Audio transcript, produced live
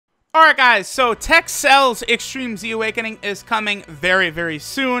Alright guys, so Tech Cell's Extreme Z Awakening is coming very, very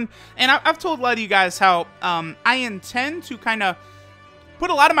soon, and I've told a lot of you guys how I intend to kind of put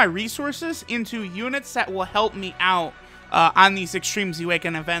a lot of my resources into units that will help me out on these Extreme Z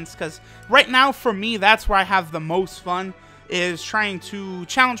Awakening events, because right now, for me, that's where I have the most fun, is trying to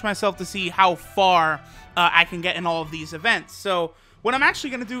challenge myself to see how far I can get in all of these events. So what I'm actually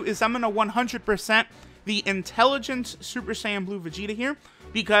going to do is I'm going to 100% the Intelligence Super Saiyan Blue Vegeta here,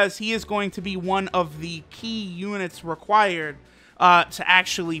 because he is going to be one of the key units required to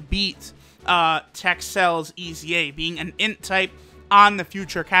actually beat Tech Cell's EZA. Being an INT type on the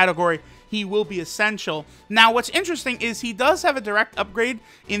future category, he will be essential. Now, what's interesting is he does have a direct upgrade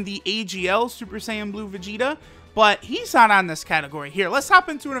in the AGL Super Saiyan Blue Vegeta, but he's not on this category. Here, let's hop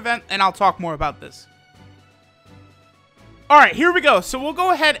into an event, and I'll talk more about this. Alright, here we go. So we'll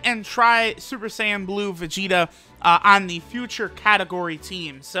go ahead and try Super Saiyan Blue Vegeta on the future category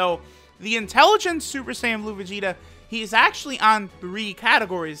team. So the Intelligence Super Saiyan Blue Vegeta, he's actually on 3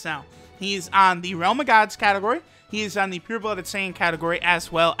 categories now. He's on the Realm of Gods category, he is on the Pure Blooded Saiyan category, as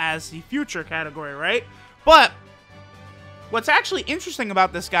well as the future category, right? But what's actually interesting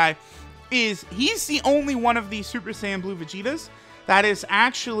about this guy is he's the only one of the Super Saiyan Blue Vegetas that is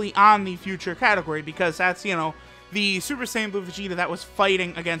actually on the future category, because that's, you know, the Super Saiyan Blue Vegeta that was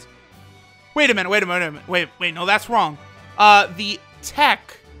fighting against... Wait, no, that's wrong. The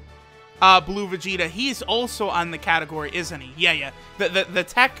Tech Blue Vegeta, he's also on the category, isn't he? Yeah. The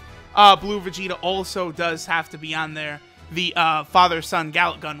Tech Blue Vegeta also does have to be on there. The Father-Son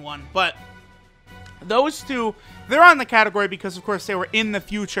Gallic Gun one. But those two, they're on the category because, of course, they were in the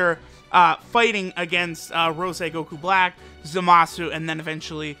future fighting against Rose Goku Black, Zamasu, and then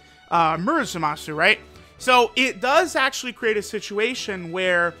eventually Mura Zamasu, right? So it does actually create a situation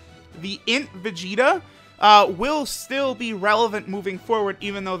where the INT Vegeta will still be relevant moving forward,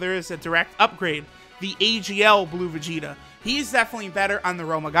 even though there is a direct upgrade. The AGL Blue Vegeta, he's definitely better on the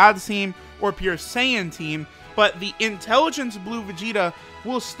Realm of Gods team or Pure Saiyan team, but the Intelligence Blue Vegeta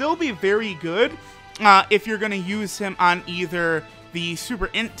will still be very good if you're going to use him on either the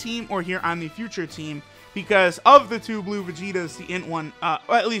Super INT team or here on the Future team, because of the 2 Blue Vegetas, the INT one,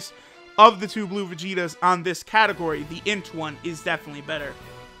 or at least of the 2 Blue Vegetas on this category, the INT one is definitely better.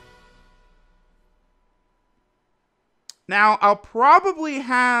 Now, I'll probably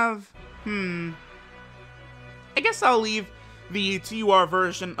have... I guess I'll leave the TUR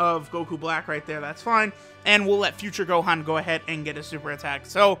version of Goku Black right there. That's fine. And we'll let Future Gohan go ahead and get a super attack.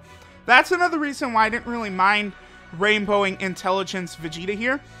 So, that's another reason why I didn't really mind rainbowing Intelligence Vegeta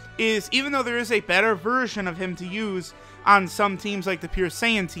here, is even though there is a better version of him to use on some teams like the Pure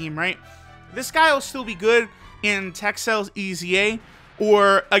Saiyan team, right? This guy will still be good in Tech Cell's EZA,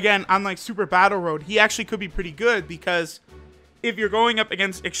 or, again, on, like, Super Battle Road. He actually could be pretty good, because if you're going up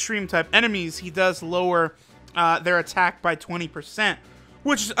against extreme-type enemies, he does lower their attack by 20%,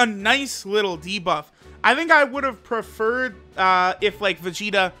 which is a nice little debuff. I think I would have preferred if, like,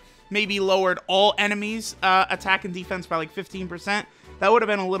 Vegeta maybe lowered all enemies' attack and defense by, like, 15%. That would have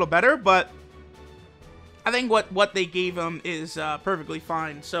been a little better, but I think what they gave him is perfectly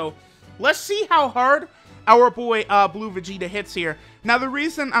fine. So let's see how hard our boy Blue Vegeta hits here. Now, the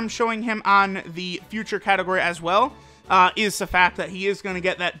reason I'm showing him on the future category as well is the fact that he is going to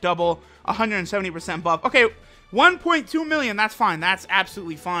get that double 170% buff. Okay, 1.2 million, that's fine. That's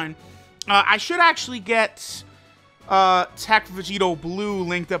absolutely fine. I should actually get Tech Vegito Blue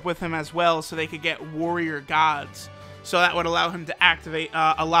linked up with him as well, so they could get Warrior Gods. So that would allow him to activate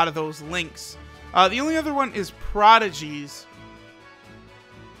a lot of those links. The only other one is Prodigies.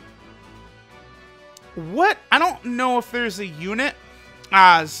 What? I don't know if there's a unit.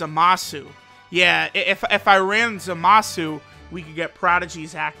 Zamasu. Yeah, if I ran Zamasu, we could get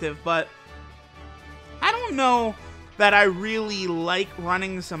Prodigies active, but I don't know that I really like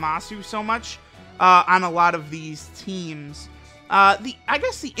running Zamasu so much on a lot of these teams. I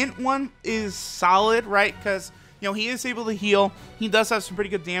guess the INT one is solid, right? Because, you know, he is able to heal. He does have some pretty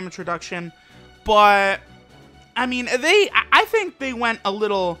good damage reduction, but I mean, I think they went a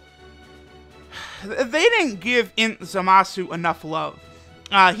little... They didn't give INT Zamasu enough love.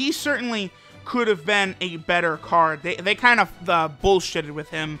 He certainly could have been a better card. They kind of bullshitted with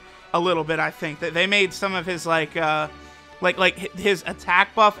him a little bit, I think. They made some of his, like his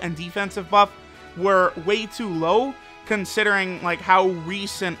attack buff and defensive buff were way too low, considering, like, how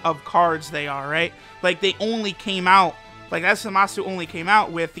recent of cards they are, right? Like, they only came out, like, that Zamasu only came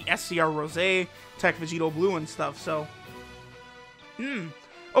out with the SCR Rose, Tech Vegito Blue, and stuff, so...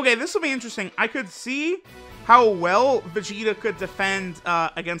 Okay, this will be interesting. I could see how well Vegeta could defend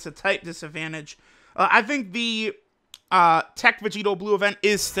against a type disadvantage. I think the Tech Vegeta Blue event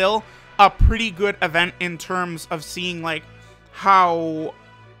is still a pretty good event in terms of seeing, like, how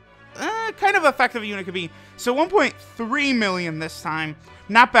kind of effective a unit could be. So 1.3 million this time.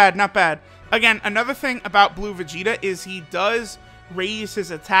 Not bad, not bad. Again, another thing about Blue Vegeta is he does raise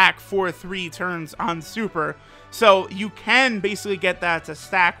his attack for 3 turns on Super. So you can basically get that to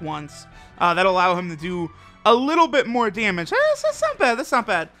stack once. That'll allow him to do a little bit more damage. That's not bad, that's not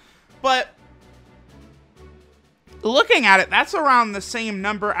bad. But looking at it, that's around the same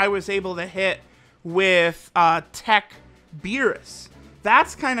number I was able to hit with Tech Beerus.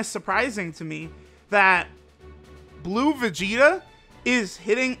 That's kind of surprising to me that Blue Vegeta is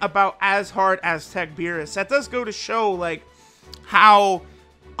hitting about as hard as Tech Beerus. That does go to show, like, how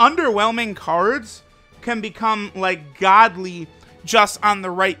underwhelming cards can become, like, godly just on the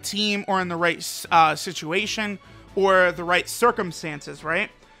right team or in the right situation or the right circumstances,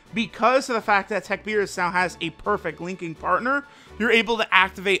 right? Because of the fact that Tech Beerus now has a perfect linking partner, you're able to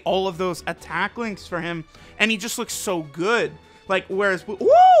activate all of those attack links for him, and he just looks so good. Like, whereas...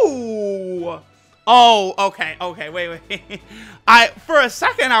 Woo! Oh, okay, wait. For a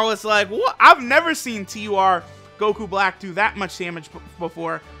second, I was like, what? I've never seen TUR Goku Black do that much damage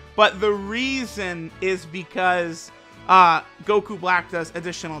before. But the reason is because Goku Black does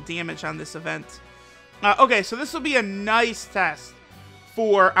additional damage on this event. Okay, so this will be a nice test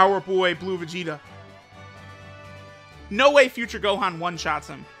for our boy Blue Vegeta. No way Future Gohan one-shots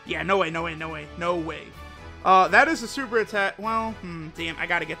him. Yeah, no way. That is a super attack. Well, damn, I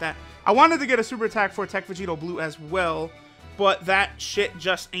gotta get that. I wanted to get a super attack for Tech Vegeta Blue as well, but that shit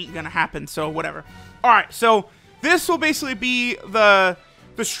just ain't gonna happen, so whatever. Alright, so this will basically be the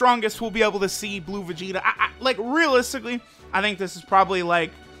strongest we'll be able to see Blue Vegeta. Like, realistically, I think this is probably,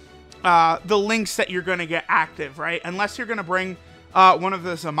 like, the links that you're gonna get active, right? Unless you're gonna bring one of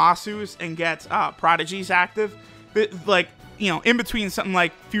the Zamasus and get Prodigies active. But, like, you know, in between something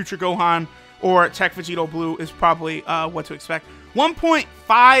like Future Gohan or Tech Vegeta Blue is probably what to expect.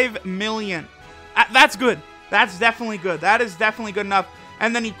 1.5 million. That's good. That's definitely good. That is definitely good enough.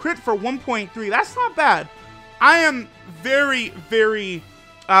 And then he crit for 1.3. That's not bad. I am very, very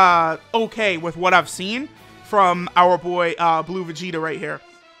okay with what I've seen from our boy Blue Vegeta right here.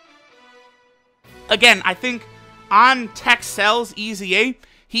 Again, I think on Tech Cell's EZA,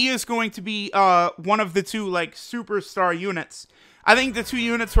 he is going to be one of the 2, like, superstar units. I think the 2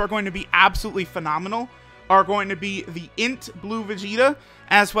 units who are going to be absolutely phenomenal are going to be the INT Blue Vegeta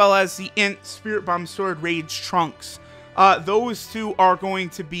as well as the INT Spirit Bomb Sword Rage Trunks. Those 2 are going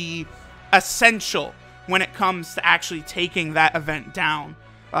to be essential when it comes to actually taking that event down.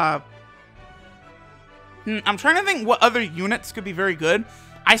 I'm trying to think what other units could be very good.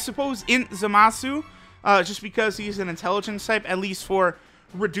 I suppose INT Zamasu, just because he's an intelligence type, at least for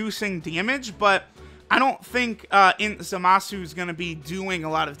reducing damage, but I don't think INT Zamasu is going to be doing a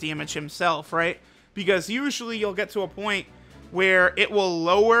lot of damage himself, right? Because usually you'll get to a point where it will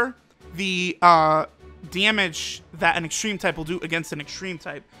lower the damage that an extreme type will do against an extreme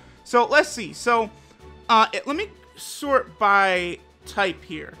type. So let's see. So let me sort by type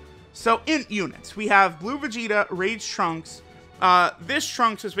here. So INT units, we have Blue Vegeta, Rage Trunks. This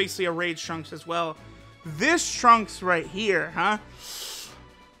Trunks is basically a Rage Trunks as well. This Trunks right here, huh?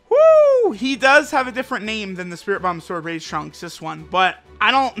 Woo! He does have a different name than the Spirit Bomb Sword Rage Trunks, this one, but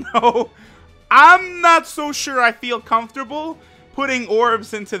I don't know. I'm not so sure I feel comfortable putting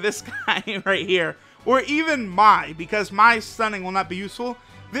orbs into this guy right here. Or even Mai, because my stunning will not be useful.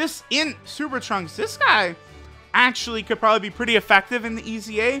 This INT Super Trunks, this guy actually could probably be pretty effective in the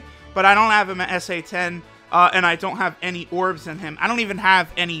EZA, but I don't have him at SA10, and I don't have any orbs in him. I don't even have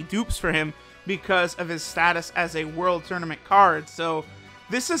any dupes for him because of his status as a World Tournament card, so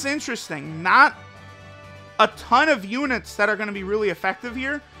this is interesting. Not a ton of units that are going to be really effective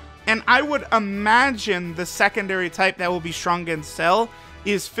here. And I would imagine the secondary type that will be strong against Cell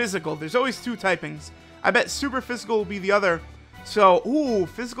is physical. There's always 2 typings. I bet super physical will be the other. So, ooh,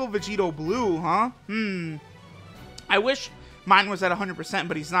 physical Vegito Blue, huh? I wish mine was at 100%,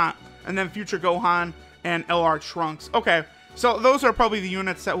 but he's not. And then Future Gohan and LR Trunks. Okay, so those are probably the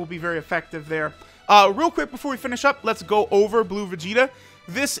units that will be very effective there. Real quick before we finish up, let's go over Blue Vegeta.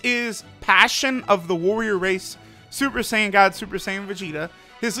 This is Passion of the Warrior Race, Super Saiyan God, Super Saiyan Vegeta.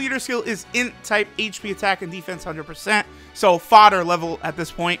 His leader skill is INT type, HP attack and defense 100%, so fodder level at this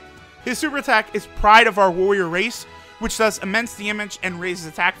point. His super attack is Pride of Our Warrior Race, which does immense damage and raises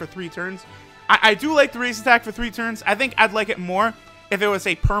attack for 3 turns. I do like the raise attack for 3 turns. I think I'd like it more if it was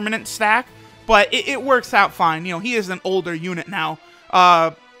a permanent stack, but it works out fine. You know, he is an older unit now,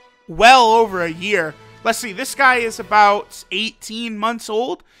 well over a year. Let's see, this guy is about 18 months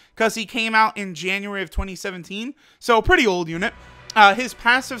old, because he came out in January of 2017, so a pretty old unit. His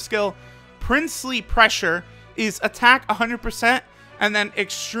passive skill, Princely Pressure, is attack 100%, and then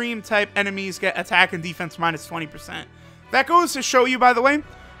extreme type enemies get attack and defense minus 20%. That goes to show you, by the way,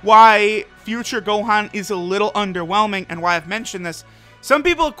 why Future Gohan is a little underwhelming, and why I've mentioned this. Some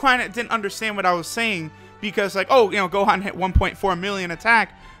people kind of didn't understand what I was saying, because like, oh, you know, Gohan hit 1.4 million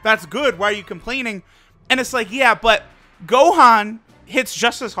attack. That's good. Why are you complaining? And it's like, yeah, but Gohan hits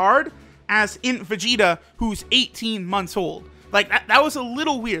just as hard as INT Vegeta, who's 18 months old. Like, that was a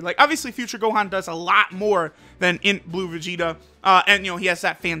little weird. Like, obviously, Future Gohan does a lot more than INT Blue Vegeta. And, you know, he has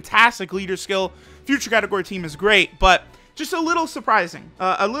that fantastic leader skill. Future category team is great, but just a little surprising.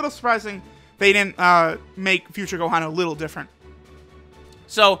 A little surprising they didn't make Future Gohan a little different.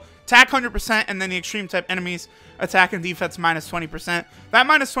 So, attack 100%, and then the extreme type enemies, attack and defense minus 20%. That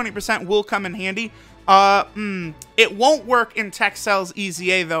minus 20% will come in handy. It won't work in Tech Cell's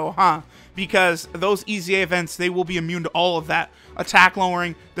EZA, though, huh? Because those EZA events, they will be immune to all of that. Attack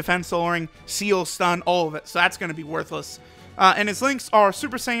lowering, defense lowering, seal, stun, all of it. So that's going to be worthless. And his links are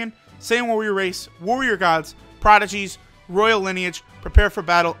Super Saiyan, Saiyan Warrior Race, Warrior Gods, Prodigies, Royal Lineage, Prepare for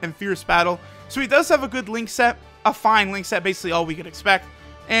Battle, and Fierce Battle. So he does have a good link set, a fine link set, basically all we could expect.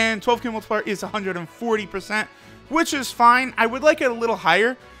 And 12K multiplier is 140%, which is fine. I would like it a little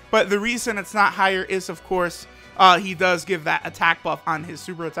higher, but the reason it's not higher is, of course, he does give that attack buff on his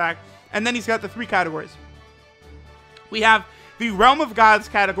super attack. And then he's got the 3 categories. We have the Realm of Gods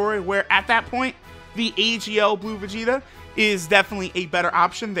category, where at that point, the AGL Blue Vegeta is definitely a better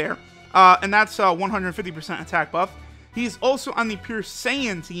option there. And that's a 150% attack buff. He's also on the Pure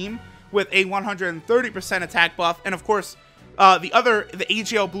Saiyan team with a 130% attack buff. And of course, the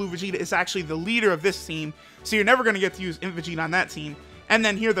AGL Blue Vegeta is actually the leader of this team. So you're never going to get to use INT Vegeta on that team. And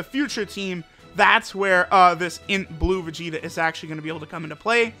then here, the Future team, that's where this INT Blue Vegeta is actually going to be able to come into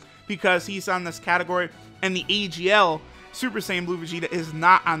play, because he's on this category, and the AGL Super Saiyan Blue Vegeta is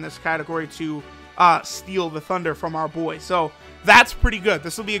not on this category to steal the thunder from our boy. So that's pretty good.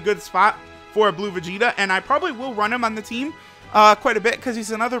 This will be a good spot for a Blue Vegeta, and I probably will run him on the team quite a bit, because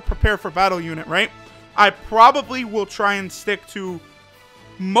he's another Prepare for Battle unit, right? I probably will try and stick to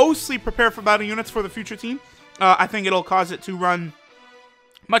mostly Prepare for Battle units for the Future team. I think it'll cause it to run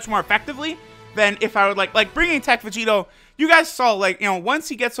much more effectively than if I would like bringing Tech Vegito. You guys saw, like, you know, once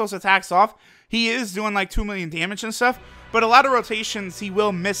he gets those attacks off, he is doing like 2 million damage and stuff, but a lot of rotations he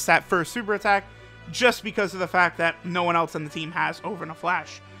will miss that first super attack just because of the fact that no one else on the team has over in a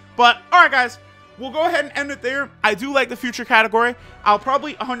flash. But alright guys, we'll go ahead and end it there. I do like the Future category. I'll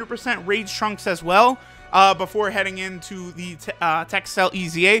probably 100% Rage Trunks as well before heading into the Tech Cell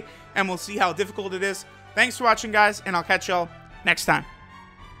EZA, and we'll see how difficult it is. Thanks for watching, guys, and I'll catch y'all next time.